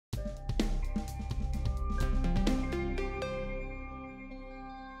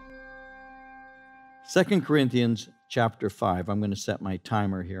2 Corinthians chapter 5. I'm going to set my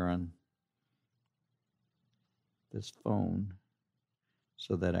timer here on this phone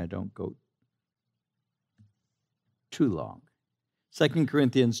so that I don't go too long. 2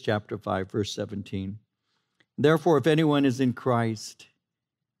 Corinthians chapter 5, verse 17. Therefore, if anyone is in Christ,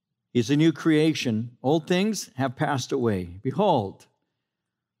 he is a new creation. Old things have passed away. Behold,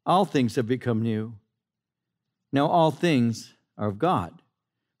 all things have become new. Now all things are of God,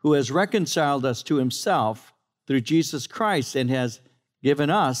 who has reconciled us to himself through Jesus Christ and has given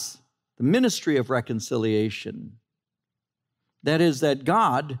us the ministry of reconciliation. That is, that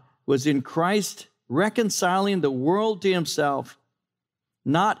God was in Christ reconciling the world to himself,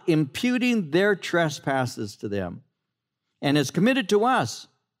 not imputing their trespasses to them, and has committed to us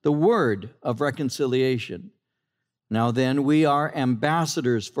the word of reconciliation. Now then, we are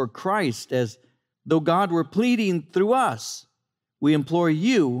ambassadors for Christ, as though God were pleading through us. We implore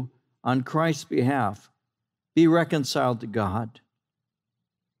you on Christ's behalf, be reconciled to God.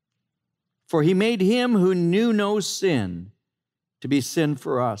 For he made him who knew no sin to be sin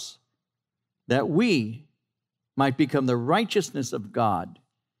for us, that we might become the righteousness of God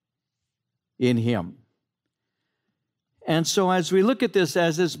in him. And so as we look at this,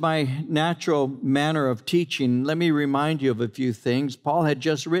 as is my natural manner of teaching, let me remind you of a few things. Paul had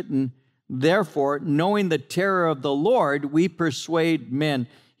just written, therefore, knowing the terror of the Lord, we persuade men.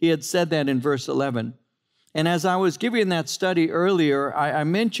 He had said that in verse 11. And as I was giving that study earlier, I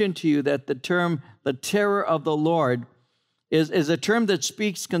mentioned to you that the term, the terror of the Lord, is a term that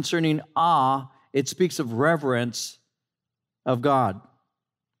speaks concerning awe. It speaks of reverence of God.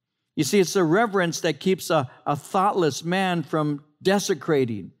 You see, it's the reverence that keeps a thoughtless man from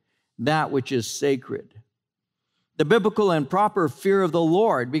desecrating that which is sacred. The biblical and proper fear of the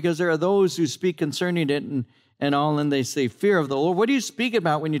Lord, because there are those who speak concerning it and all, and they say fear of the Lord. What do you speak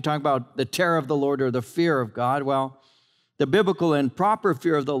about when you talk about the terror of the Lord or the fear of God? Well, the biblical and proper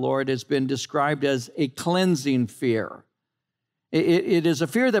fear of the Lord has been described as a cleansing fear. It is a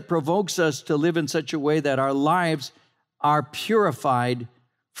fear that provokes us to live in such a way that our lives are purified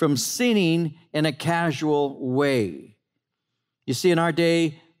from sinning in a casual way. You see, in our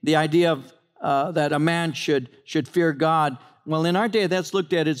day, the idea of that a man should fear God, well, in our day, that's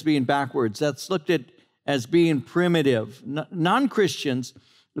looked at as being backwards. That's looked at as being primitive. Non-Christians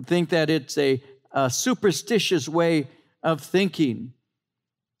think that it's a superstitious way of thinking.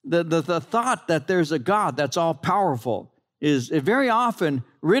 The thought that there's a God that's all-powerful is very often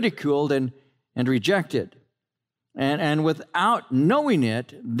ridiculed and rejected. And without knowing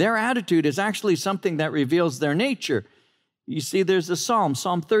it, their attitude is actually something that reveals their nature. You see, there's a psalm,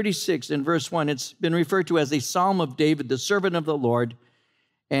 Psalm 36 in verse 1. It's been referred to as a psalm of David, the servant of the Lord.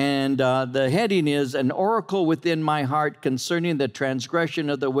 And the heading is, an oracle within my heart concerning the transgression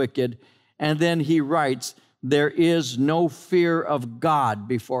of the wicked. And then he writes, there is no fear of God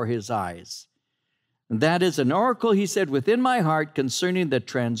before his eyes. That is an oracle, he said, within my heart concerning the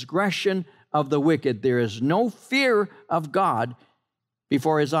transgression of the wicked. There is no fear of God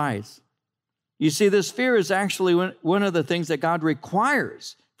before his eyes. You see, this fear is actually one of the things that God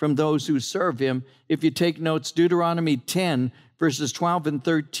requires from those who serve him. If you take notes, Deuteronomy 10, verses 12 and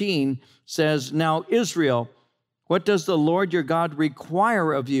 13 says, now Israel, what does the Lord your God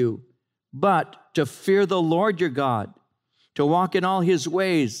require of you? But to fear the Lord your God, to walk in all his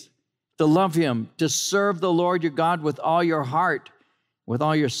ways, to love him, to serve the Lord your God with all your heart, with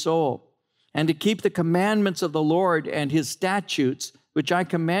all your soul, and to keep the commandments of the Lord and his statutes, which I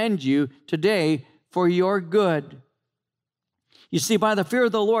command you today for your good. You see, by the fear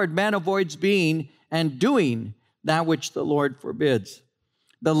of the Lord, man avoids being and doing that which the Lord forbids.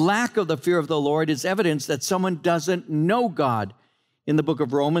 The lack of the fear of the Lord is evidence that someone doesn't know God. In the book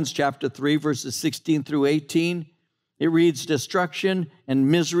of Romans, chapter 3, verses 16 through 18, it reads, destruction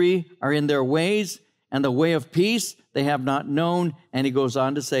and misery are in their ways, and the way of peace they have not known. And he goes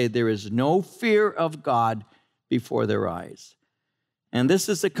on to say, there is no fear of God before their eyes. And this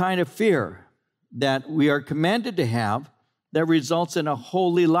is the kind of fear that we are commanded to have that results in a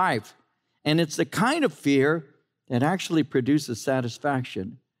holy life. And it's the kind of fear that actually produces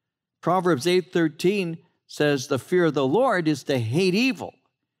satisfaction. Proverbs 8:13 says the fear of the Lord is to hate evil.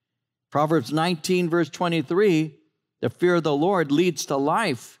 Proverbs 19, verse 23, the fear of the Lord leads to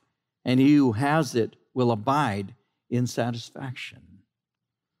life, and he who has it will abide in satisfaction.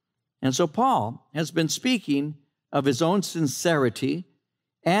 And so Paul has been speaking of his own sincerity,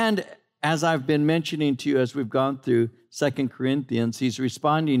 and as I've been mentioning to you as we've gone through 2 Corinthians, he's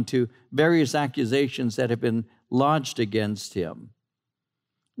responding to various accusations that have been lodged against him.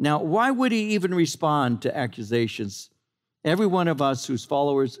 Now, why would he even respond to accusations? Every one of us who's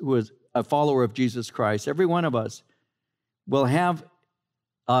followers, who a follower of Jesus Christ, every one of us will have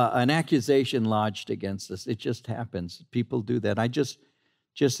an accusation lodged against us. It just happens. People do that. I just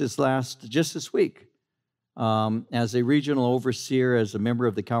this week, as a regional overseer, as a member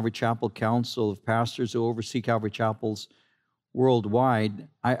of the Calvary Chapel Council of Pastors who oversee Calvary Chapels worldwide,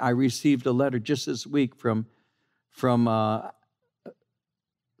 I received a letter just this week from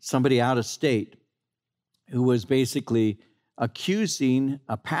somebody out of state who was basically accusing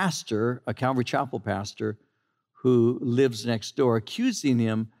a pastor, a Calvary Chapel pastor, who lives next door, accusing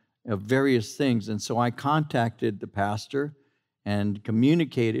him of various things. And so I contacted the pastor and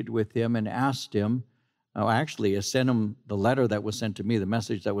communicated with him and asked him, actually, I sent him the letter that was sent to me, the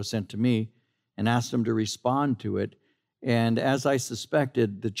message that was sent to me, and asked him to respond to it. And as I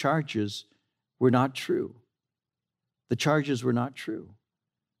suspected, the charges were not true. The charges were not true.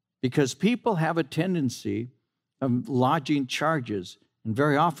 Because people have a tendency of lodging charges, and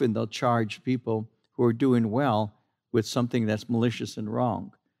very often they'll charge people who are doing well with something that's malicious and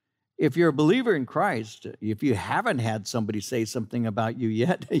wrong. If you're a believer in Christ, if you haven't had somebody say something about you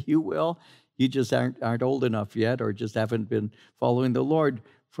yet, you will. You just aren't old enough yet, or just haven't been following the Lord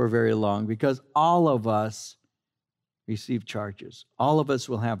for very long, because all of us receive charges. All of us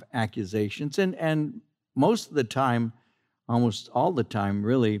will have accusations, and most of the time, almost all the time,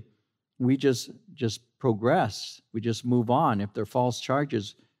 really, we just progress. We just move on. If they're false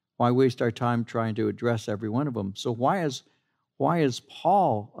charges, why waste our time trying to address every one of them? So why is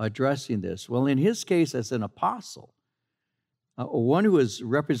Paul addressing this? Well, in his case as an apostle, one who is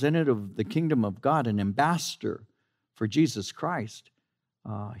representative of the kingdom of God, an ambassador for Jesus Christ,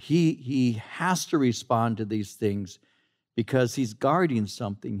 he has to respond to these things because he's guarding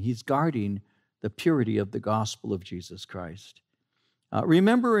something. He's guarding the purity of the gospel of Jesus Christ.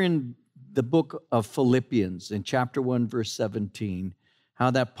 Remember in the book of Philippians, in chapter 1, verse 17,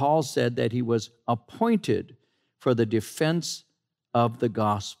 how that Paul said that he was appointed for the defense of the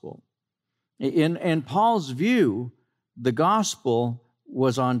gospel. In Paul's view, the gospel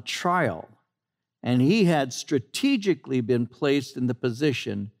was on trial, and he had strategically been placed in the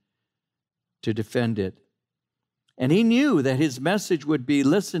position to defend it. And he knew that his message would be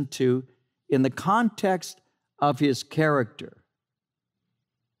listened to in the context of his character.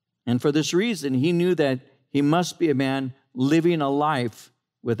 And for this reason, he knew that he must be a man living a life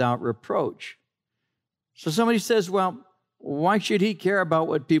without reproach. So somebody says, well, why should he care about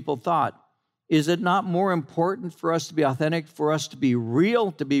what people thought? Is it not more important for us to be authentic, for us to be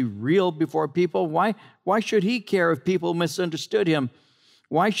real before people? Why should he care if people misunderstood him?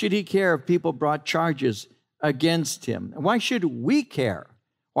 Why should he care if people brought charges against him? Why should we care?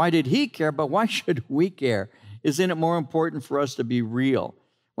 Why did he care, but why should we care? Isn't it more important for us to be real?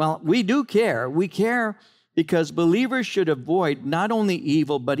 Well, we do care. We care because believers should avoid not only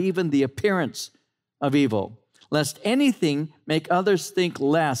evil, but even the appearance of evil, lest anything make others think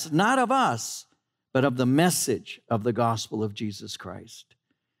less, not of us, but of the message of the gospel of Jesus Christ.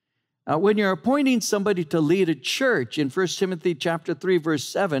 When you're appointing somebody to lead a church, in 1 Timothy chapter 3, verse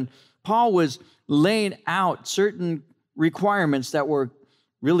 7, Paul was laying out certain requirements that were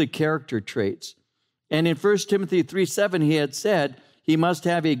really character traits. And in 1 Timothy 3:7, he had said, he must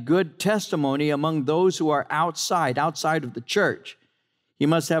have a good testimony among those who are outside of the church. He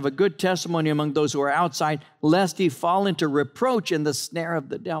must have a good testimony among those who are outside, lest he fall into reproach in the snare of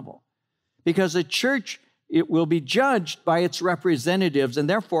the devil. Because a church, it will be judged by its representatives, and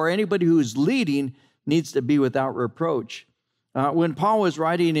therefore anybody who's leading needs to be without reproach. When Paul was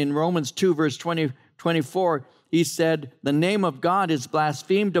writing in Romans 2, verse 24, he said, the name of God is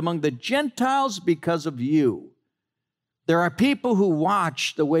blasphemed among the Gentiles because of you. There are people who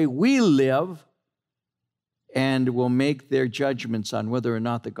watch the way we live and will make their judgments on whether or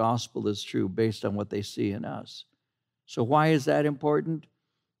not the gospel is true based on what they see in us. So why is that important?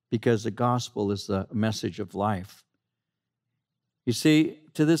 Because the gospel is the message of life. You see,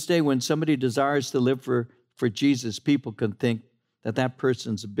 to this day, when somebody desires to live for Jesus, people can think that that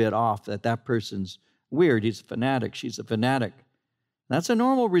person's a bit off, that person's weird, he's a fanatic, she's a fanatic. That's a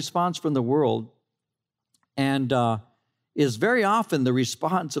normal response from the world, and is very often the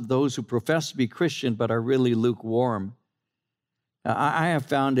response of those who profess to be Christian but are really lukewarm. I have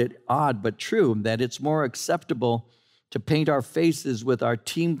found it odd but true that it's more acceptable to paint our faces with our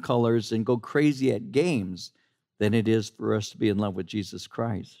team colors and go crazy at games than it is for us to be in love with Jesus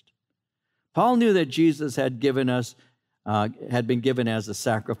Christ. Paul knew that Jesus had been given as a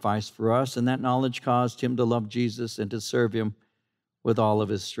sacrifice for us, and that knowledge caused him to love Jesus and to serve him with all of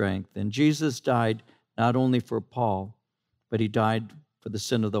his strength. And Jesus died not only for Paul, but he died for the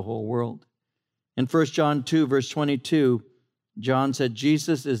sin of the whole world. In 1 John 2, verse 22, John said,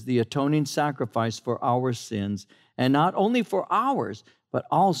 Jesus is the atoning sacrifice for our sins, and not only for ours, but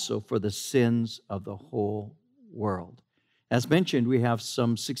also for the sins of the whole world. As mentioned, we have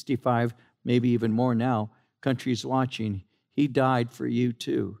some 65, maybe even more now, countries watching. He died for you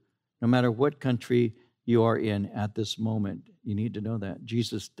too. No matter what country you are in at this moment, you need to know that.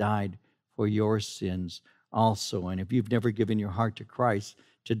 Jesus died for your sins also. And if you've never given your heart to Christ,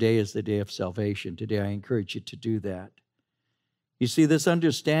 today is the day of salvation. Today I encourage you to do that. You see, this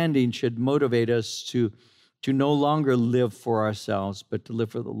understanding should motivate us to no longer live for ourselves, but to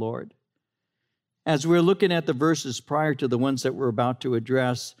live for the Lord. As we're looking at the verses prior to the ones that we're about to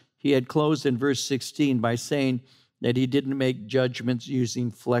address, he had closed in verse 16 by saying that he didn't make judgments using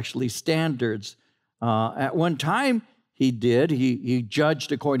fleshly standards. At one time, he did. He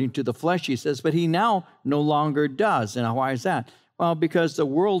judged according to the flesh, he says, but he now no longer does. And why is that? Well, because the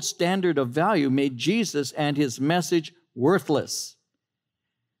world's standard of value made Jesus and his message worthless.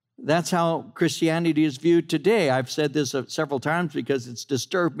 That's how Christianity is viewed today. I've said this several times because it's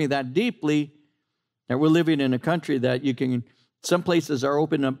disturbed me that deeply that we're living in a country that some places are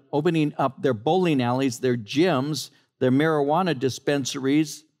opening up their bowling alleys, their gyms, their marijuana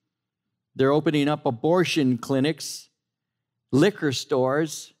dispensaries. They're opening up abortion clinics, liquor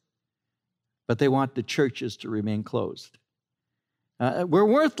stores, but they want the churches to remain closed. We're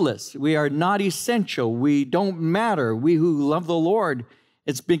worthless. We are not essential. We don't matter. We who love the Lord,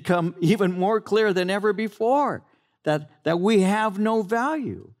 it's become even more clear than ever before that we have no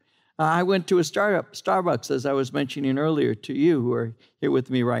value. I went to a Starbucks, as I was mentioning earlier to you who are here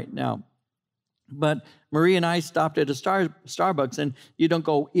with me right now. But Marie and I stopped at a Starbucks, and you don't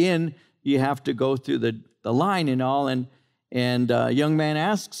go in, you have to go through the line and all. And a young man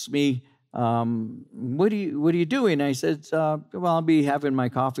asks me, what are you doing? I said, well, I'll be having my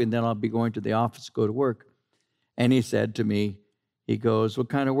coffee, and then I'll be going to the office to go to work. And he said to me, he goes, what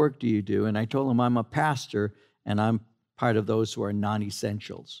kind of work do you do? And I told him I'm a pastor, and I'm part of those who are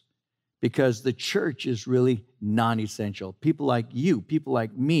non-essentials. Because the church is really non-essential. People like you, people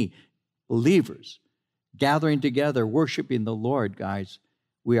like me, believers, gathering together, worshiping the Lord, guys,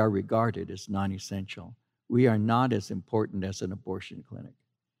 we are regarded as non-essential. We are not as important as an abortion clinic.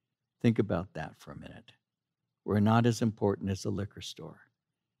 Think about that for a minute. We're not as important as a liquor store.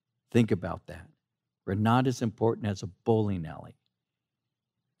 Think about that. We're not as important as a bowling alley.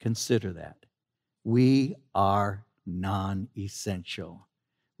 Consider that. We are non-essential.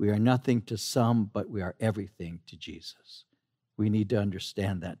 We are nothing to some, but we are everything to Jesus. We need to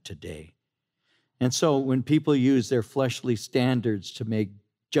understand that today. And so when people use their fleshly standards to make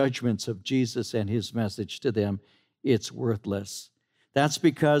judgments of Jesus and his message to them, it's worthless. That's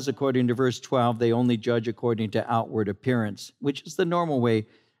because, according to verse 12, they only judge according to outward appearance, which is the normal way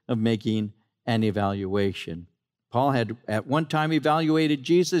of making an evaluation. Paul had at one time evaluated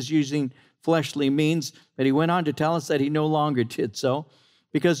Jesus using fleshly means, but he went on to tell us that he no longer did so,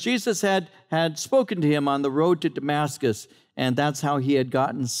 because Jesus had spoken to him on the road to Damascus, and that's how he had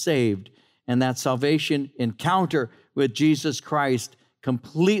gotten saved. And that salvation encounter with Jesus Christ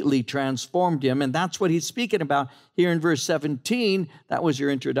completely transformed him. And that's what he's speaking about here in verse 17. That was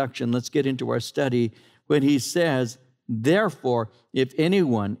your introduction. Let's get into our study when he says, therefore, if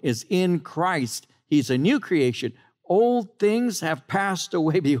anyone is in Christ, he's a new creation. Old things have passed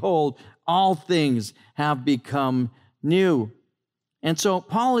away. Behold, all things have become new. And so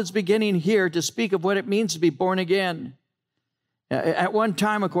Paul is beginning here to speak of what it means to be born again. At one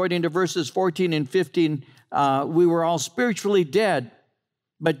time, according to verses 14 and 15, we were all spiritually dead,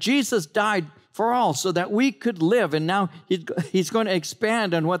 but Jesus died for all so that we could live. And now he's going to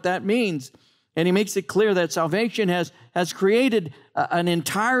expand on what that means. And he makes it clear that salvation has created an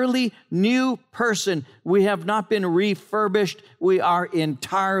entirely new person. We have not been refurbished. We are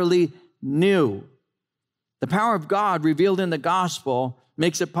entirely new. The power of God revealed in the gospel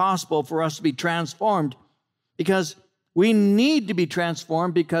makes it possible for us to be transformed, because we need to be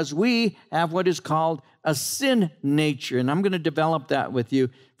transformed because we have what is called a sin nature. And I'm going to develop that with you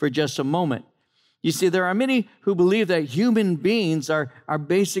for just a moment. You see, there are many who believe that human beings are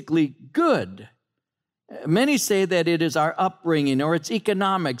basically good. Many say that it is our upbringing or it's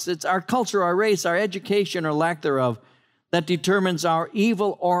economics, it's our culture, our race, our education or lack thereof that determines our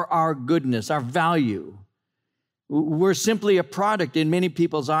evil or our goodness, our value. We're simply a product in many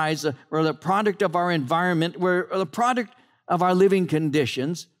people's eyes, or the product of our environment. We're the product of our living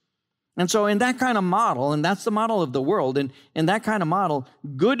conditions. And so in that kind of model, and that's the model of the world, and in that kind of model,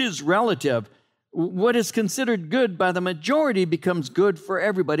 good is relative. What is considered good by the majority becomes good for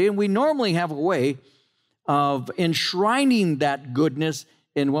everybody. And we normally have a way of enshrining that goodness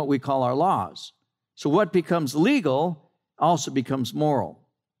in what we call our laws. So what becomes legal also becomes moral.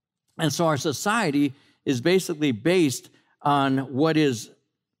 And so our society is basically based on what is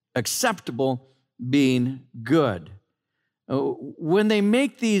acceptable being good. When they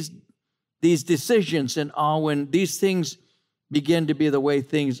make these decisions and all, when these things begin to be the way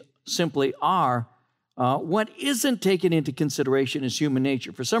things simply are, what isn't taken into consideration is human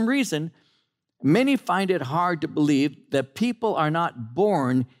nature. For some reason, many find it hard to believe that people are not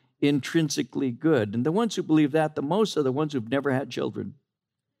born intrinsically good. And the ones who believe that the most are the ones who've never had children.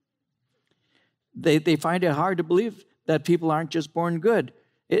 They find it hard to believe that people aren't just born good.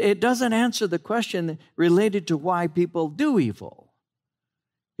 It doesn't answer the question related to why people do evil.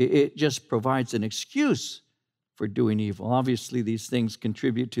 It just provides an excuse for doing evil. Obviously, these things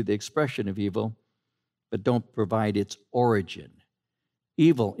contribute to the expression of evil, but don't provide its origin.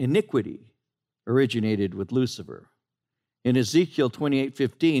 Evil, iniquity, originated with Lucifer. In Ezekiel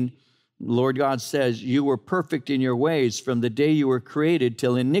 28:15, Lord God says, "You were perfect in your ways from the day you were created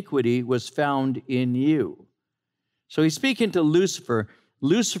till iniquity was found in you." So he's speaking to Lucifer.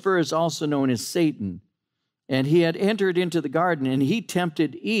 Lucifer is also known as Satan. And he had entered into the garden, and he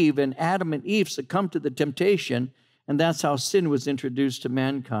tempted Eve, and Adam and Eve succumbed to the temptation, and that's how sin was introduced to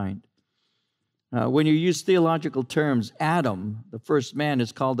mankind. When you use theological terms, Adam, the first man,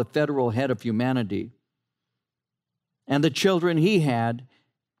 is called the federal head of humanity. And the children he had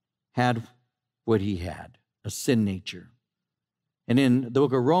what he had, a sin nature. And in the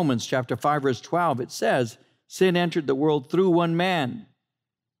book of Romans, chapter 5, verse 12, it says, "Sin entered the world through one man,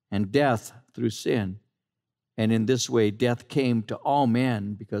 and death through sin. And in this way, death came to all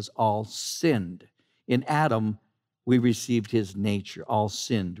men because all sinned." In Adam, we received his nature. All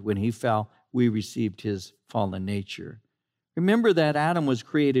sinned. When he fell, we received his fallen nature. Remember that Adam was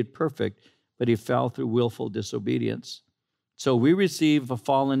created perfect, but he fell through willful disobedience. So we receive a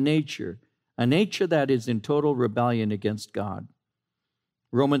fallen nature, a nature that is in total rebellion against God.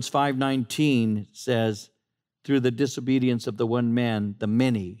 Romans 5:19 says, "Through the disobedience of the one man, the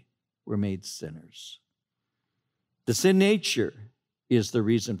many were made sinners." The sin nature is the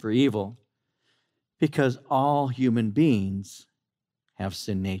reason for evil because all human beings have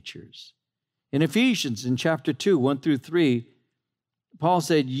sin natures. In Ephesians, in chapter 2, 1 through 3, Paul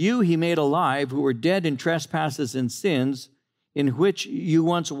said, "You he made alive who were dead in trespasses and sins, in which you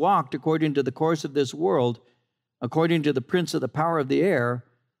once walked according to the course of this world, according to the prince of the power of the air,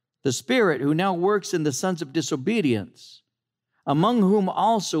 the spirit who now works in the sons of disobedience, among whom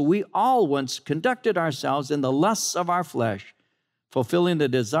also we all once conducted ourselves in the lusts of our flesh, fulfilling the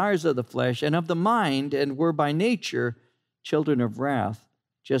desires of the flesh and of the mind, and were by nature children of wrath,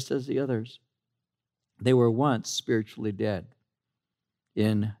 just as the others. They were once spiritually dead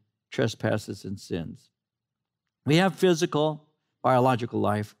in trespasses and sins." We have physical, biological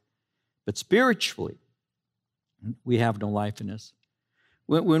life, but spiritually, we have no life in us.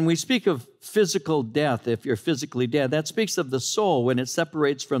 When we speak of physical death, if you're physically dead, that speaks of the soul when it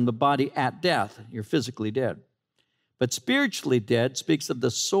separates from the body at death. You're physically dead. But spiritually dead speaks of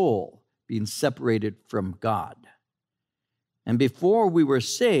the soul being separated from God. And before we were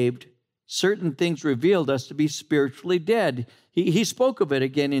saved, certain things revealed us to be spiritually dead. He spoke of it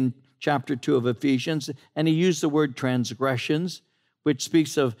again in chapter 2 of Ephesians, and he used the word transgressions, which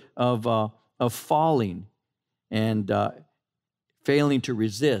speaks of falling and failing to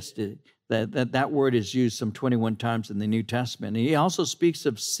resist. That word is used some 21 times in the New Testament. And he also speaks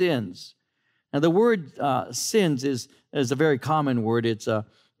of sins. Now, the word sins is a very common word. It's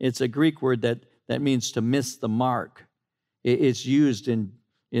a Greek word that means to miss the mark. It's used in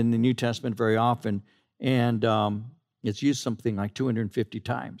the New Testament very often, and it's used something like 250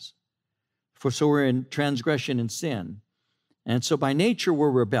 times. So we're in transgression and sin. And so by nature, we're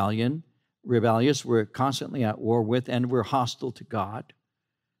rebellious, we're constantly at war with, and we're hostile to God.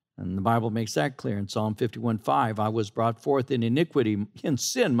 And the Bible makes that clear in Psalm 51:5, "I was brought forth in iniquity, in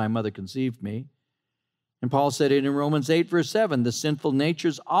sin my mother conceived me." And Paul said it in Romans 8, verse 7, "The sinful nature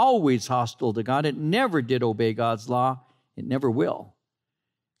is always hostile to God. It never did obey God's law. It never will."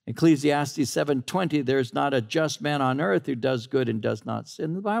 Ecclesiastes 7:20, "There's not a just man on earth who does good and does not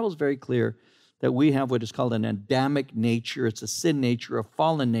sin." The Bible is very clear that we have what is called an Adamic nature. It's a sin nature, a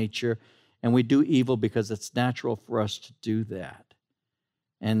fallen nature, and we do evil because it's natural for us to do that.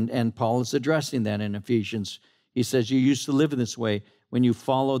 And Paul is addressing that in Ephesians. He says, "You used to live in this way when you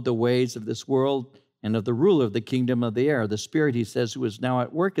followed the ways of this world and of the ruler of the kingdom of the air, the spirit," he says, "who is now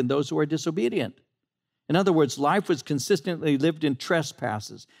at work in those who are disobedient." In other words, life was consistently lived in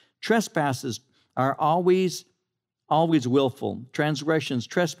trespasses. Trespasses are always willful. Transgressions,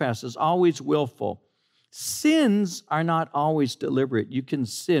 trespasses, always willful. Sins are not always deliberate. You can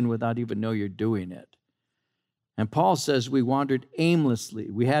sin without even know you're doing it. And Paul says we wandered aimlessly.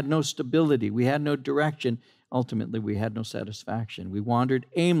 We had no stability. We had no direction. Ultimately, we had no satisfaction. We wandered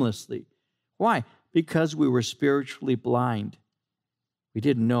aimlessly. Why? Because we were spiritually blind. We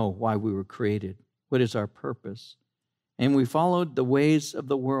didn't know why we were created. What is our purpose? And we followed the ways of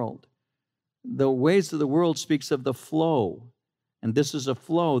the world. The ways of the world speaks of the flow. And this is a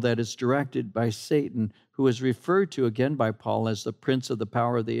flow that is directed by Satan, who is referred to again by Paul as the prince of the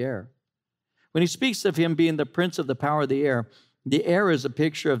power of the air. When he speaks of him being the prince of the power of the air is a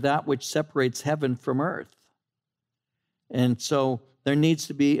picture of that which separates heaven from earth. And so there needs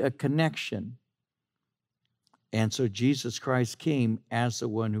to be a connection. And so Jesus Christ came as the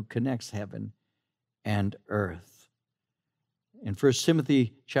one who connects heaven and earth. In 1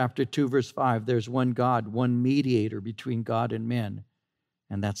 Timothy chapter 2, verse 5, there's one God, one mediator between God and men,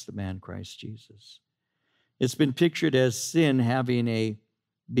 and that's the man Christ Jesus. It's been pictured as sin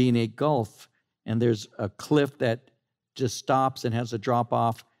being a gulf, and there's a cliff that just stops and has a drop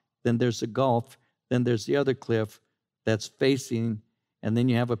off. Then there's a gulf. Then there's the other cliff that's facing, and then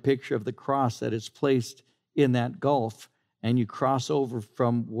you have a picture of the cross that is placed in that gulf, and you cross over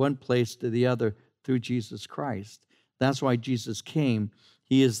from one place to the other through Jesus Christ. That's why Jesus came.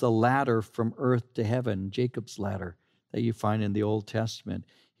 He is the ladder from earth to heaven, Jacob's ladder that you find in the Old Testament.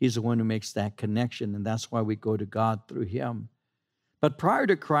 He's the one who makes that connection, and that's why we go to God through him. But prior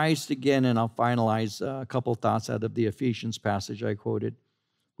to Christ, again, and I'll finalize a couple thoughts out of the Ephesians passage I quoted,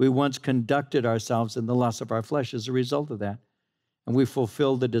 we once conducted ourselves in the lust of our flesh as a result of that. And we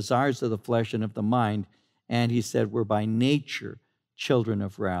fulfilled the desires of the flesh and of the mind. And he said we're by nature children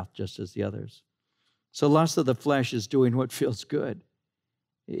of wrath, just as the others. So lust of the flesh is doing what feels good.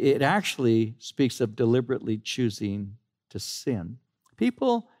 It actually speaks of deliberately choosing to sin.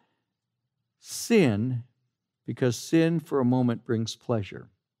 People sin because sin for a moment brings pleasure.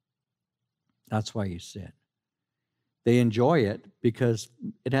 That's why you sin. They enjoy it because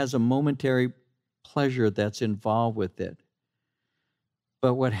it has a momentary pleasure that's involved with it.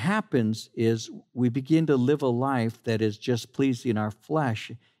 But what happens is we begin to live a life that is just pleasing our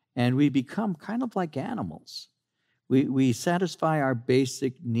flesh, and we become kind of like animals. We satisfy our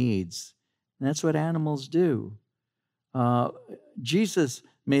basic needs, and that's what animals do. Jesus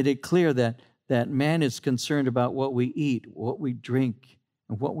made it clear that man is concerned about what we eat, what we drink,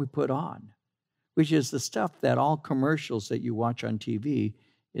 and what we put on, which is the stuff that all commercials that you watch on TV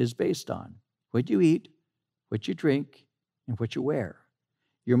is based on. What you eat, what you drink, and what you wear.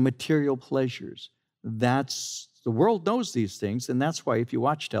 Your material pleasures. The world knows these things, and that's why if you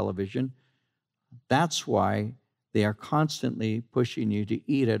watch television, that's why they are constantly pushing you to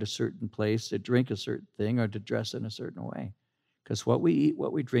eat at a certain place, to drink a certain thing, or to dress in a certain way. Because what we eat,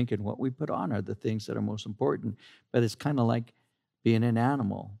 what we drink, and what we put on are the things that are most important. But it's kind of like being an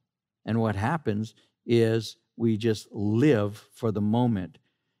animal. And what happens is we just live for the moment.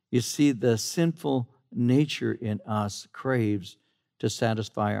 You see, the sinful nature in us craves to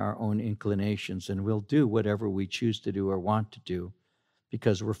satisfy our own inclinations, and we'll do whatever we choose to do or want to do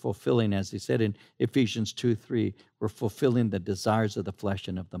because we're fulfilling, as he said in Ephesians 2:3, we're fulfilling the desires of the flesh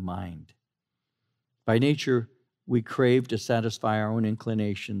and of the mind. By nature, we crave to satisfy our own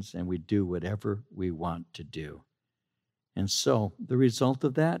inclinations, and we do whatever we want to do. And so the result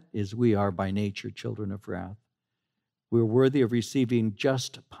of that is we are by nature children of wrath. We're worthy of receiving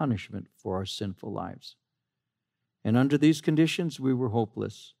just punishment for our sinful lives. And under these conditions, we were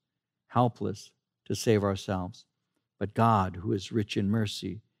hopeless, helpless to save ourselves. But God, who is rich in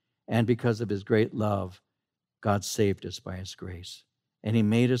mercy, and because of his great love, God saved us by his grace. And he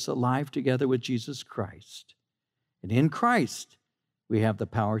made us alive together with Jesus Christ. And in Christ, we have the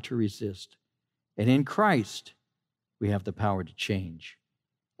power to resist. And in Christ, we have the power to change.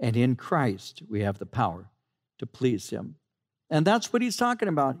 And in Christ, we have the power to please him. And that's what he's talking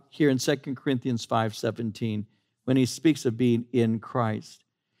about here in 2 Corinthians 5:17. When he speaks of being in Christ.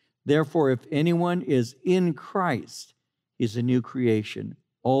 Therefore, if anyone is in Christ, he's a new creation.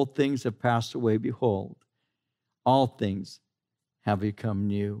 All things have passed away. Behold, all things have become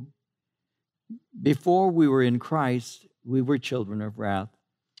new. Before we were in Christ, we were children of wrath.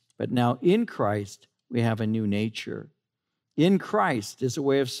 But now in Christ, we have a new nature. In Christ is a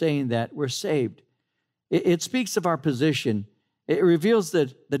way of saying that we're saved. It speaks of our position. It reveals the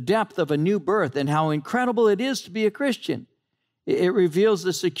depth of a new birth and how incredible it is to be a Christian. It reveals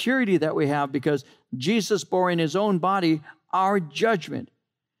the security that we have because Jesus bore in his own body our judgment.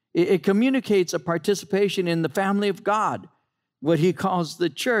 It communicates a participation in the family of God, what he calls the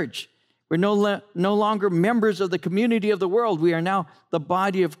church. We're no longer members of the community of the world. We are now the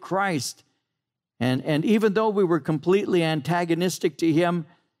body of Christ. And even though we were completely antagonistic to him,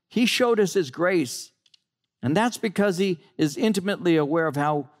 he showed us his grace. And that's because he is intimately aware of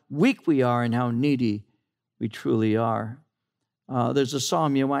how weak we are and how needy we truly are. There's a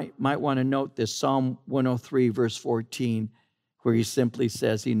psalm, you might want to note this, Psalm 103, verse 14, where he simply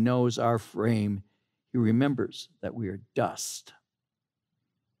says, he knows our frame. He remembers that we are dust.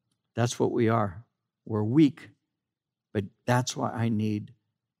 That's what we are. We're weak, but that's why I need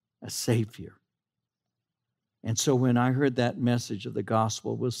a Savior. And so when I heard that message of the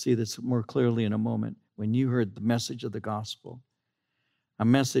gospel, we'll see this more clearly in a moment. When you heard the message of the gospel, a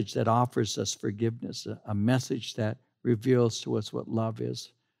message that offers us forgiveness, a message that reveals to us what love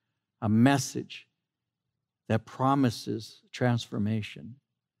is, a message that promises transformation.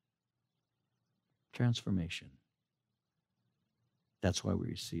 Transformation. That's why we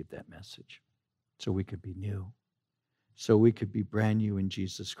received that message, so we could be new, so we could be brand new in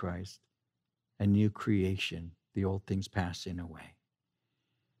Jesus Christ, a new creation, the old things passing away.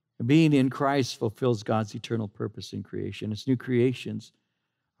 Being in Christ fulfills God's eternal purpose in creation. As new creations,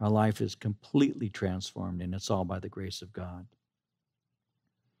 our life is completely transformed, and it's all by the grace of God.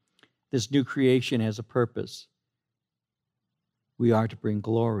 This new creation has a purpose. We are to bring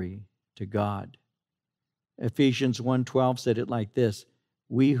glory to God. Ephesians 1:12 said it like this: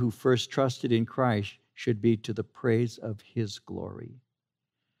 we who first trusted in Christ should be to the praise of his glory.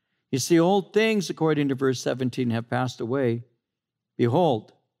 You see, old things, according to verse 17, have passed away.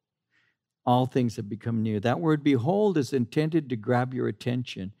 Behold, all things have become new. That word behold is intended to grab your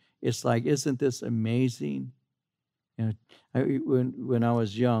attention. It's like, isn't this amazing? You know, when I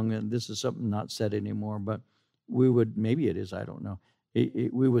was young, and this is something not said anymore, but we would, maybe it is, I don't know.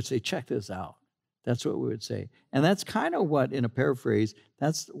 We would say, check this out. That's what we would say. And that's kind of what, in a paraphrase,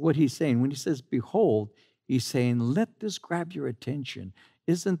 that's what he's saying. When he says behold, he's saying, let this grab your attention.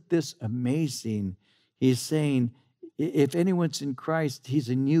 Isn't this amazing? He's saying, if anyone's in Christ, he's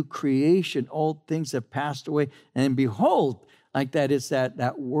a new creation. Old things have passed away. And behold, like that, it's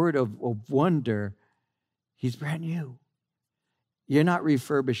that word of wonder. He's brand new. You're not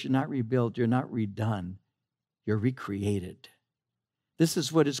refurbished. You're not rebuilt. You're not redone. You're recreated. This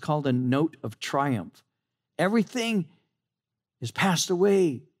is what is called a note of triumph. Everything is passed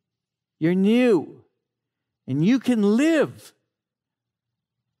away. You're new. And you can live.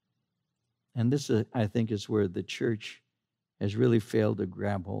 And this, I think, is where the church has really failed to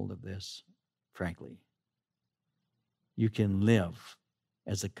grab hold of this, frankly. You can live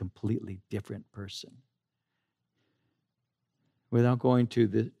as a completely different person. Without going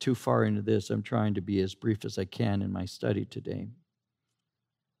too far into this, I'm trying to be as brief as I can in my study today.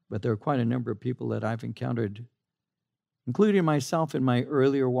 But there are quite a number of people that I've encountered, including myself in my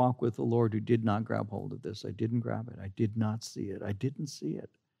earlier walk with the Lord, who did not grab hold of this. I didn't grab it. I did not see it. I didn't see it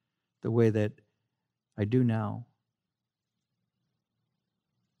the way that I do now.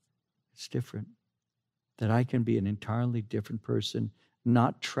 It's different. That I can be an entirely different person,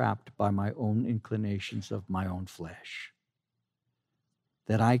 not trapped by my own inclinations of my own flesh.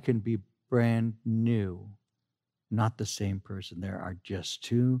 That I can be brand new, not the same person. There are just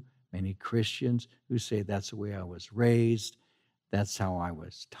too many Christians who say that's the way I was raised, that's how I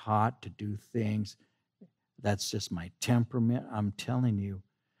was taught to do things, that's just my temperament. I'm telling you.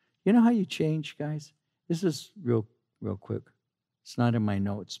 You know how you change, guys? This is real quick. It's not in my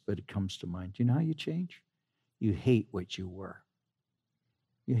notes, but it comes to mind. You know how you change? You hate what you were.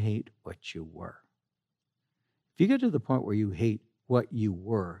 You hate what you were. If you get to the point where you hate what you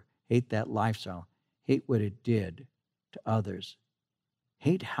were, hate that lifestyle, hate what it did to others,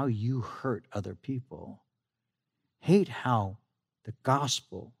 hate how you hurt other people, hate how the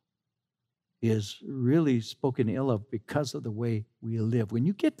gospel is really spoken ill of because of the way we live. When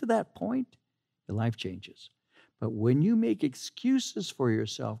you get to that point, your life changes. But when you make excuses for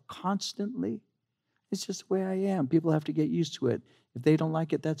yourself constantly, it's just the way I am. People have to get used to it. If they don't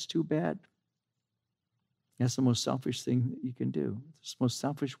like it, that's too bad. That's the most selfish thing that you can do. It's the most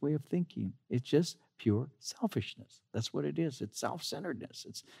selfish way of thinking. It's just pure selfishness. That's what it is. It's self-centeredness.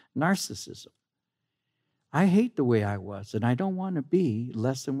 It's narcissism. I hate the way I was, and I don't want to be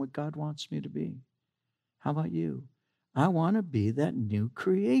less than what God wants me to be. How about you? I want to be that new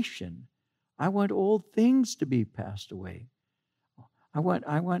creation. I want old things to be passed away. I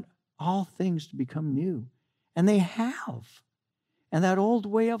want all things to become new. And they have. And that old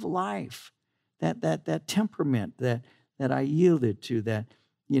way of life, that temperament that I yielded to, that,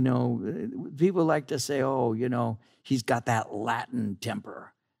 people like to say, oh, he's got that Latin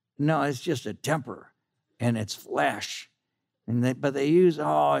temper. No, it's just a temper. And it's flesh. But they use,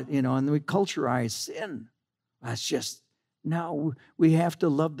 and we culturize sin. That's just, no, we have to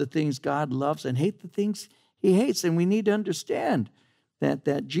love the things God loves and hate the things he hates. And we need to understand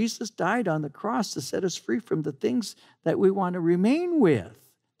that Jesus died on the cross to set us free from the things that we want to remain with,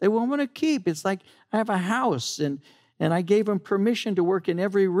 that we want to keep. It's like I have a house, and I gave him permission to work in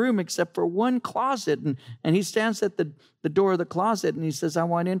every room except for one closet. And he stands at the door of the closet and he says, I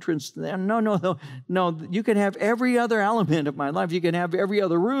want entrance there. No. You can have every other element of my life. You can have every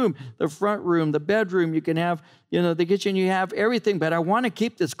other room, the front room, the bedroom. You can have, the kitchen. You have everything, but I want to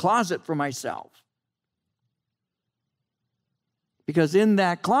keep this closet for myself. Because in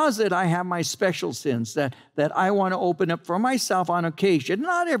that closet, I have my special sins that I want to open up for myself on occasion.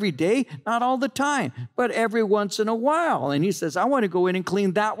 Not every day, not all the time, but every once in a while. And he says, I want to go in and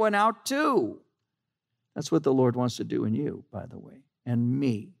clean that one out too. That's what the Lord wants to do in you, by the way, and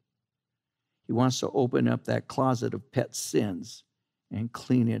me. He wants to open up that closet of pet sins and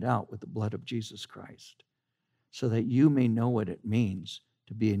clean it out with the blood of Jesus Christ, so that you may know what it means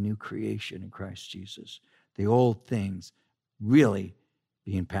to be a new creation in Christ Jesus. The old things really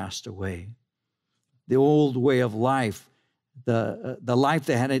being passed away. The old way of life, the life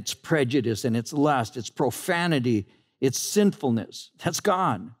that had its prejudice and its lust, its profanity, its sinfulness, that's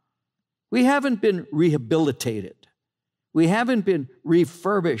gone. We haven't been rehabilitated. We haven't been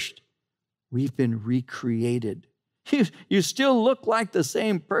refurbished. We've been recreated. You still look like the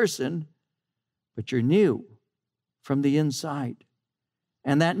same person, but you're new from the inside.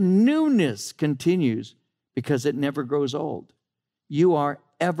 And that newness continues because it never grows old. You are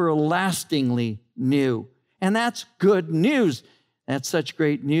everlastingly new. And that's good news. That's such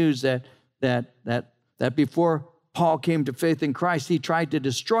great news that before Paul came to faith in Christ, he tried to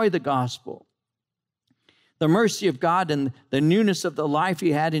destroy the gospel. The mercy of God and the newness of the life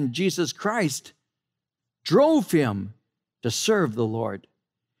he had in Jesus Christ drove him to serve the Lord.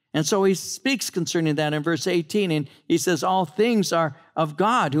 And so he speaks concerning that in verse 18, and he says, all things are of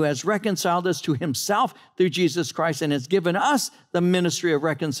God, who has reconciled us to himself through Jesus Christ and has given us the ministry of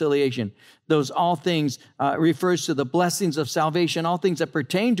reconciliation. Those all things refers to the blessings of salvation, all things that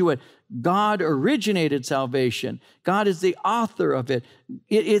pertain to it. God originated salvation. God is the author of it.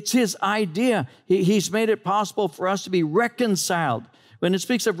 It's his idea. He's made it possible for us to be reconciled. When it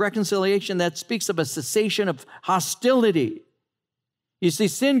speaks of reconciliation, that speaks of a cessation of hostility. You see,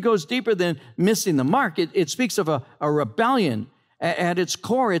 sin goes deeper than missing the mark. It speaks of a rebellion. At its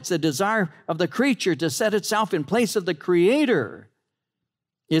core, it's a desire of the creature to set itself in place of the Creator.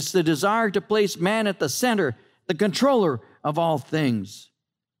 It's the desire to place man at the center, the controller of all things.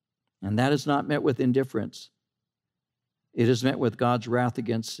 And that is not met with indifference. It is met with God's wrath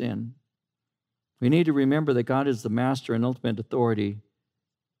against sin. We need to remember that God is the master and ultimate authority,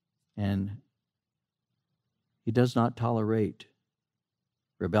 and he does not tolerate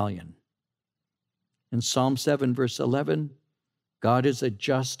rebellion. In Psalm 7, verse 11, God is a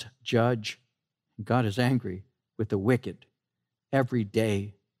just judge, and God is angry with the wicked every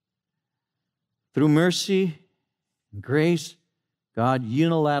day. Through mercy and grace, God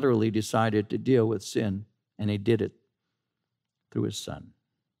unilaterally decided to deal with sin, and he did it through his Son.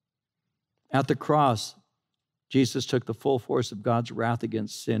 At the cross, Jesus took the full force of God's wrath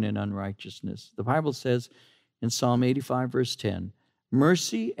against sin and unrighteousness. The Bible says in Psalm 85, verse 10,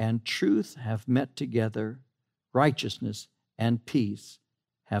 mercy and truth have met together, righteousness and peace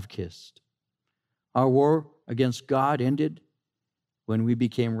have kissed. Our war against God ended when we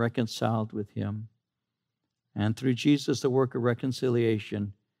became reconciled with him. And through Jesus, the work of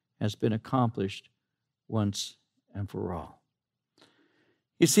reconciliation has been accomplished once and for all.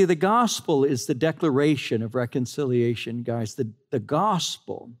 You see, the gospel is the declaration of reconciliation, guys. The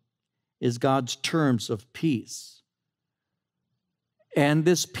gospel is God's terms of peace. And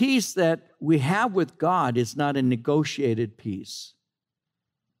this peace that we have with God is not a negotiated peace.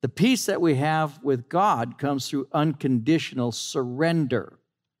 The peace that we have with God comes through unconditional surrender.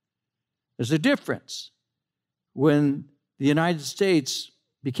 There's a difference. When the United States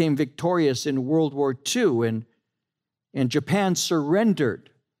became victorious in World War II and Japan surrendered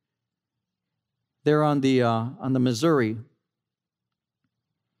there on the Missouri,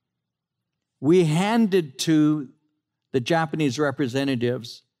 we handed to the Japanese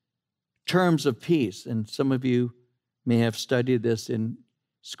representatives terms of peace. And some of you may have studied this in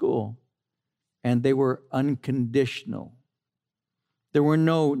school. And they were unconditional. There were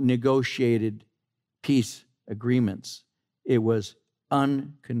no negotiated peace agreements. It was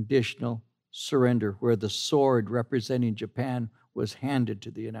unconditional surrender, where the sword representing Japan was handed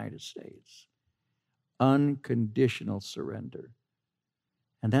to the United States. Unconditional surrender.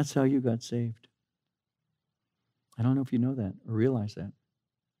 And that's how you got saved. I don't know if you know that or realize that.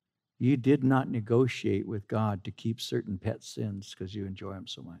 You did not negotiate with God to keep certain pet sins because you enjoy them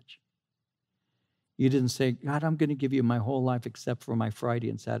so much. You didn't say, God, I'm going to give you my whole life except for my Friday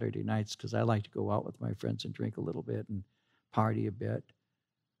and Saturday nights because I like to go out with my friends and drink a little bit and party a bit.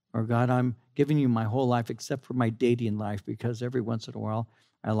 Or God, I'm giving you my whole life except for my dating life because every once in a while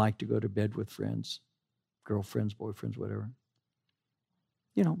I like to go to bed with friends, girlfriends, boyfriends, whatever.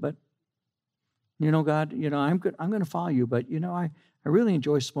 But, God, I'm going to follow you, but, I really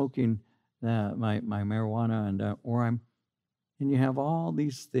enjoy smoking my marijuana and you have all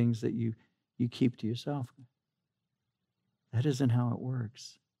these things that you keep to yourself. That isn't how it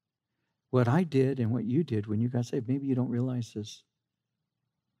works. What I did and what you did when you got saved, maybe you don't realize this,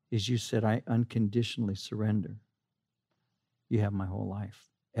 is you said, I unconditionally surrender. You have my whole life,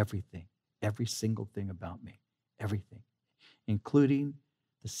 everything, every single thing about me, everything, including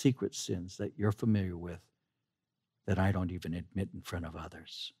the secret sins that you're familiar with that I don't even admit in front of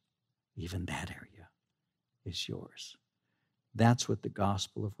others. Even that area is yours. That's what the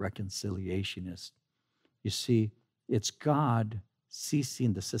gospel of reconciliation is. You see, it's God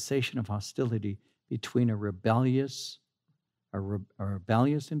ceasing the cessation of hostility between a rebellious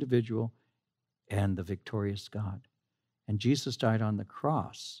individual and the victorious God. And Jesus died on the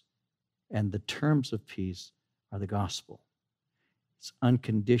cross, and the terms of peace are the gospel. It's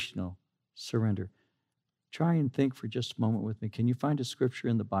unconditional surrender. Try and think for just a moment with me. Can you find a scripture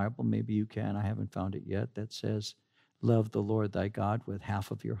in the Bible? Maybe you can. I haven't found it yet. That says, love the Lord thy God with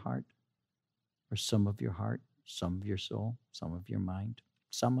half of your heart, or some of your heart, some of your soul, some of your mind,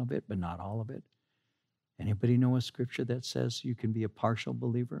 some of it, but not all of it. Anybody know a scripture that says you can be a partial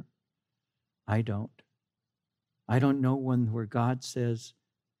believer? I don't. I don't know one where God says,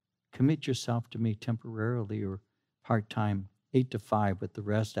 commit yourself to me temporarily or part-time, 8 to 5, but the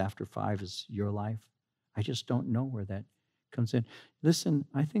rest after 5 is your life. I just don't know where that comes in. Listen,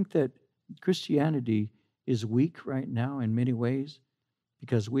 I think that Christianity is weak right now in many ways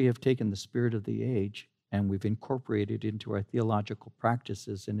because we have taken the spirit of the age and we've incorporated it into our theological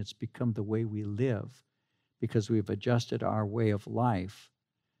practices, and it's become the way we live because we've adjusted our way of life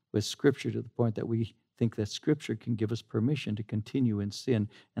with Scripture to the point that we think that Scripture can give us permission to continue in sin,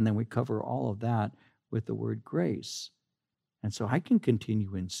 and then we cover all of that with the word grace. And so I can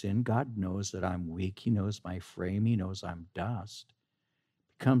continue in sin. God knows that I'm weak. He knows my frame. He knows I'm dust.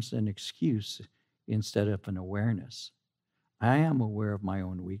 It becomes an excuse instead of an awareness. I am aware of my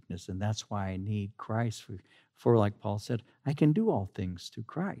own weakness, and that's why I need Christ. For like Paul said, I can do all things through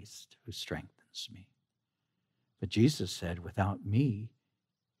Christ who strengthens me. But Jesus said, without me,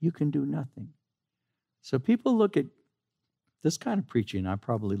 you can do nothing. So people look at this kind of preaching, I'm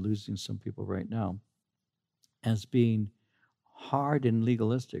probably losing some people right now, as being hard and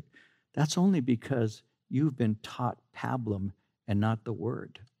legalistic. That's only because you've been taught pablum and not the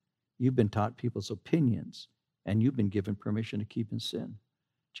word. You've been taught people's opinions, and you've been given permission to keep in sin.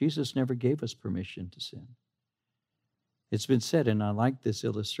 Jesus never gave us permission to sin. It's been said, and I like this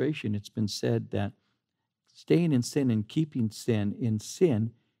illustration, it's been said that staying in sin and keeping sin in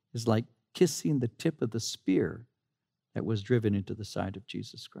sin is like kissing the tip of the spear that was driven into the side of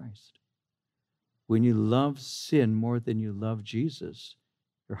Jesus Christ. When you love sin more than you love Jesus,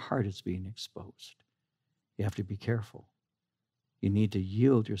 your heart is being exposed. You have to be careful. You need to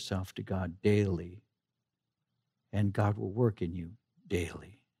yield yourself to God daily, and God will work in you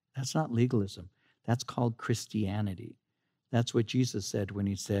daily. That's not legalism. That's called Christianity. That's what Jesus said when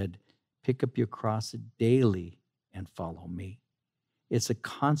he said, pick up your cross daily and follow me. It's a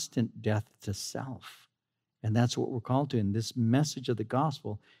constant death to self. And that's what we're called to. And this message of the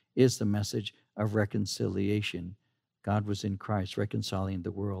gospel is the message of reconciliation. God was in Christ reconciling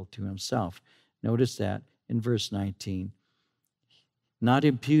the world to himself. Notice that in verse 19. Not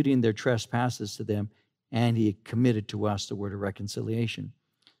imputing their trespasses to them, and he committed to us the word of reconciliation.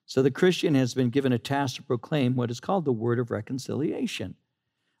 So the Christian has been given a task to proclaim what is called the word of reconciliation.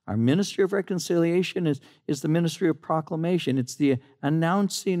 Our ministry of reconciliation is the ministry of proclamation. It's the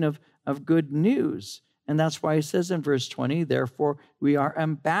announcing of good news. And that's why he says in verse 20, therefore, we are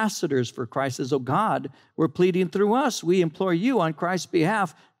ambassadors for Christ. As though God were pleading through us, we implore you on Christ's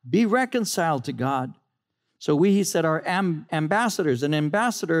behalf, be reconciled to God. So we, he said, are ambassadors. An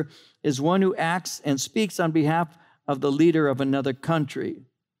ambassador is one who acts and speaks on behalf of the leader of another country.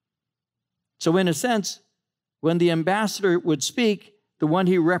 So in a sense, when the ambassador would speak, the one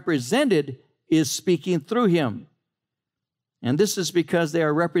he represented is speaking through him. And this is because they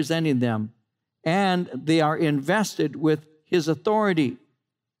are representing them, and they are invested with his authority.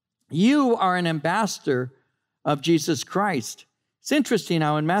 You are an ambassador of Jesus Christ. It's interesting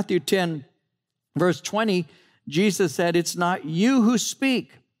how in Matthew 10, verse 20, Jesus said, it's not you who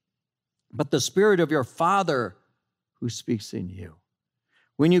speak, but the Spirit of your Father who speaks in you.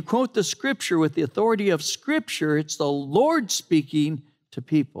 When you quote the Scripture with the authority of Scripture, it's the Lord speaking to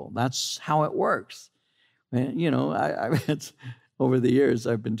people. That's how it works. And, you know, it's, over the years,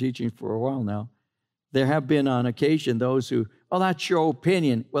 I've been teaching for a while now. There have been on occasion those who, oh, that's your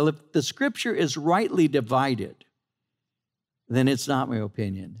opinion. Well, if the Scripture is rightly divided, then it's not my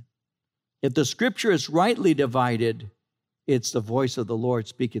opinion. If the Scripture is rightly divided, it's the voice of the Lord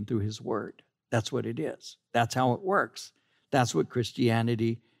speaking through His Word. That's what it is. That's how it works. That's what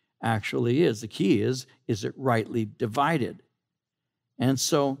Christianity actually is. The key is it rightly divided? And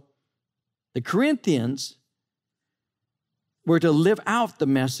so the Corinthians were to live out the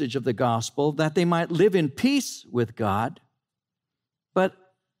message of the gospel that they might live in peace with God, but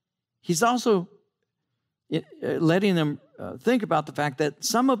he's also letting them think about the fact that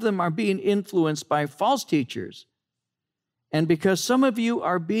some of them are being influenced by false teachers. And because some of you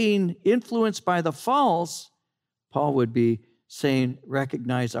are being influenced by the false, Paul would be saying,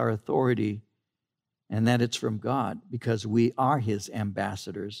 recognize our authority and that it's from God, because we are His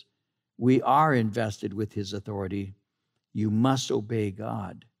ambassadors. We are invested with His authority. You must obey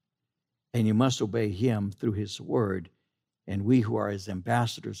God, and you must obey Him through His word. And we who are His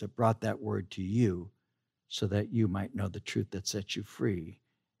ambassadors have brought that word to you so that you might know the truth that sets you free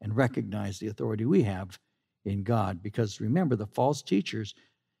and recognize the authority we have in God. Because remember, the false teachers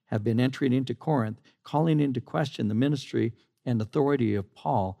have been entering into Corinth, calling into question the ministry and authority of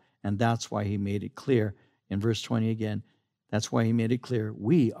Paul, and that's why he made it clear in verse 20 again. That's why he made it clear,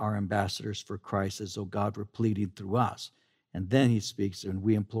 we are ambassadors for Christ, as though God were pleading through us. And then he speaks, and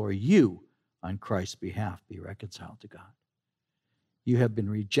we implore you on Christ's behalf, be reconciled to God. You have been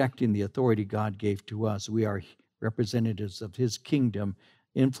rejecting the authority God gave to us. We are representatives of His kingdom.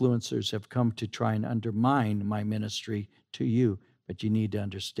 Influencers have come to try and undermine my ministry to you, but you need to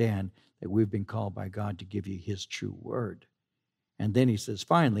understand that we've been called by God to give you His true word. And then he says,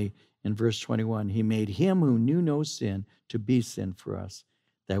 finally, in verse 21, He made Him who knew no sin to be sin for us,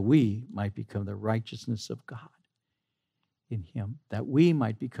 that we might become the righteousness of God in Him, that we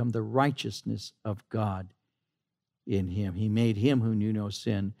might become the righteousness of God in Him. He made Him who knew no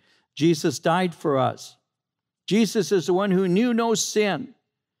sin. Jesus died for us. Jesus is the one who knew no sin.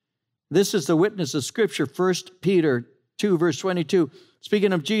 This is the witness of Scripture, 1 Peter 2, verse 22.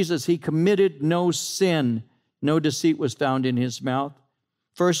 Speaking of Jesus, He committed no sin. No deceit was found in His mouth.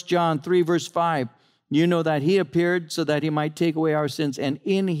 1 John 3, verse 5. You know that He appeared so that He might take away our sins, and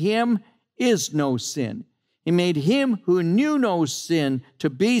in Him is no sin. He made Him who knew no sin to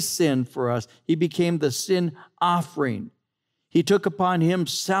be sin for us. He became the sin offering. He took upon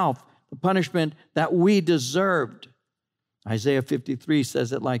Himself the punishment that we deserved. Isaiah 53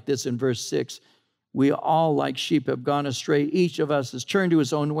 says it like this in verse 6. We all like sheep have gone astray. Each of us has turned to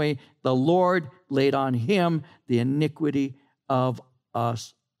his own way. The Lord laid on Him the iniquity of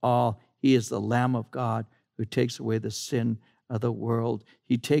us all. He is the Lamb of God who takes away the sin of the world.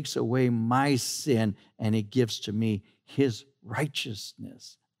 He takes away my sin, and He gives to me His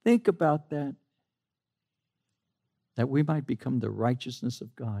righteousness. Think about that. That we might become the righteousness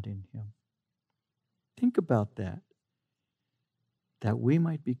of God in Him. Think about that. That we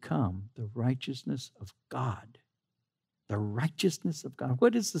might become the righteousness of God. The righteousness of God.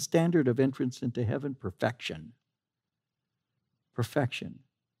 What is the standard of entrance into heaven? Perfection. Perfection.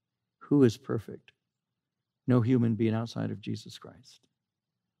 Who is perfect? No human being outside of Jesus Christ.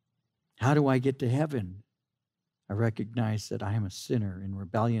 How do I get to heaven? I recognize that I am a sinner in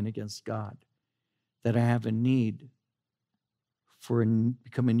rebellion against God, that I have a need for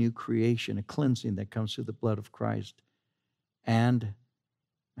become a new creation, a cleansing that comes through the blood of Christ. And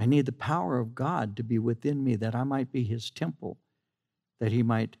I need the power of God to be within me, that I might be His temple, that He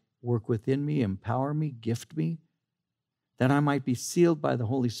might work within me, empower me, gift me, that I might be sealed by the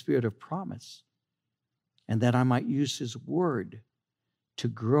Holy Spirit of promise, and that I might use His word to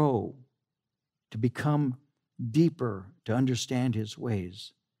grow, to become deeper, to understand His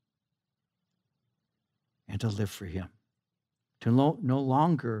ways, and to live for Him. To no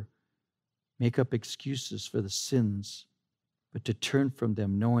longer make up excuses for the sins, but to turn from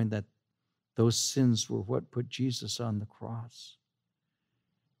them, knowing that those sins were what put Jesus on the cross.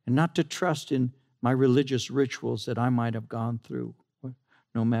 And not to trust in my religious rituals that I might have gone through,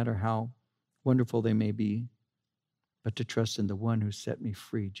 no matter how wonderful they may be, but to trust in the one who set me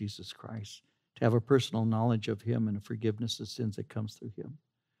free, Jesus Christ, to have a personal knowledge of Him and a forgiveness of sins that comes through Him.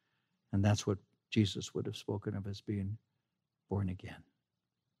 And that's what Jesus would have spoken of as being born again.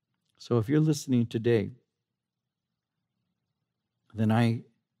 So if you're listening today, then I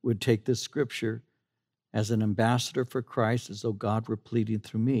would take this scripture as an ambassador for Christ, as though God were pleading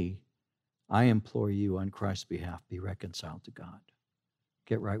through me. I implore you on Christ's behalf, be reconciled to God.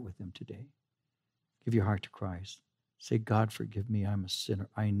 get right with him today. Give your heart to Christ. Say, God, forgive me. I'm a sinner.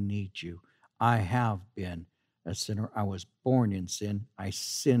 I need you. I have been a sinner. I was born in sin. I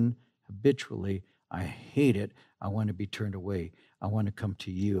sin habitually. I hate it. I want to be turned away. I want to come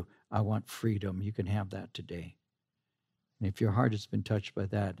to you. I want freedom. You can have that today. And if your heart has been touched by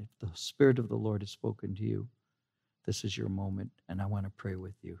that, if the Spirit of the Lord has spoken to you, this is your moment, and I want to pray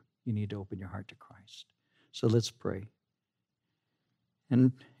with you. You need to open your heart to Christ. So let's pray.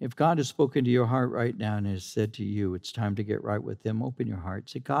 And if God has spoken to your heart right now and has said to you, it's time to get right with him, open your heart.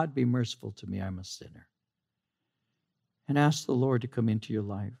 Say, God, be merciful to me. I'm a sinner. And ask the Lord to come into your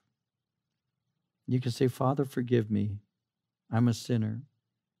life. You can say, Father, forgive me. I'm a sinner.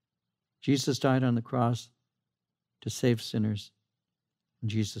 Jesus died on the cross to save sinners, and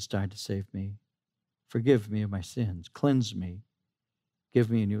Jesus died to save me. Forgive me of my sins. Cleanse me. Give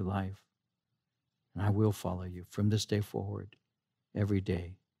me a new life. And I will follow you from this day forward, every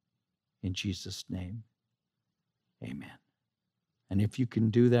day. In Jesus' name, amen. And if you can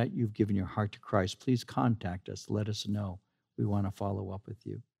do that, you've given your heart to Christ, please contact us. Let us know. We want to follow up with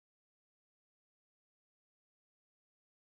you.